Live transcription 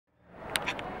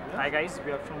Hi guys,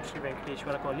 we are from Sri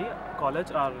Venkateshwara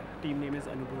College. Our team name is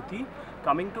Anubhuti.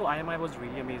 Coming to IMI was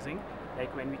really amazing.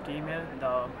 Like when we came here,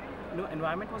 the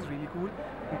environment was really cool.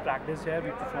 We practiced here, we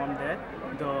performed there.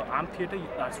 The amphitheater,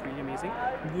 that's really amazing.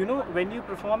 When you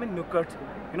perform in Nukkad,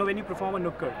 when you perform a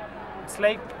Nukkad, it's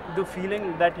like the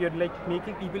feeling that you're like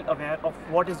making people aware of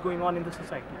what is going on in the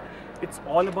society. It's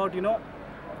all about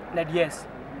that yes,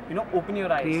 open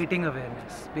your eyes. Creating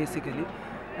awareness, basically.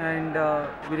 And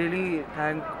we really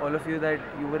thank all of you that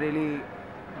you were really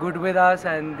good with us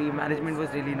and the management was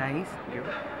really nice.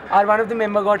 One of the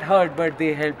member got hurt, but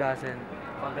they helped us and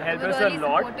they helped us a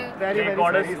lot. They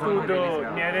got us to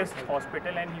the nearest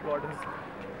hospital and he got his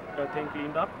thing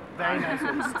cleaned up. Very nice.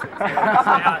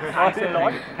 Thanks a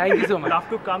lot. Thank you so much. Love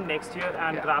to come next year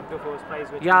and grab the first prize.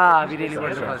 We really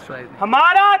want the first prize.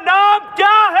 हमारा नाम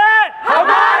क्या है?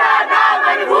 हमारा नाम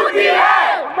अनुभूति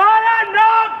है. हमारा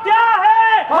नाम क्या है?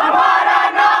 हमारा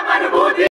नाम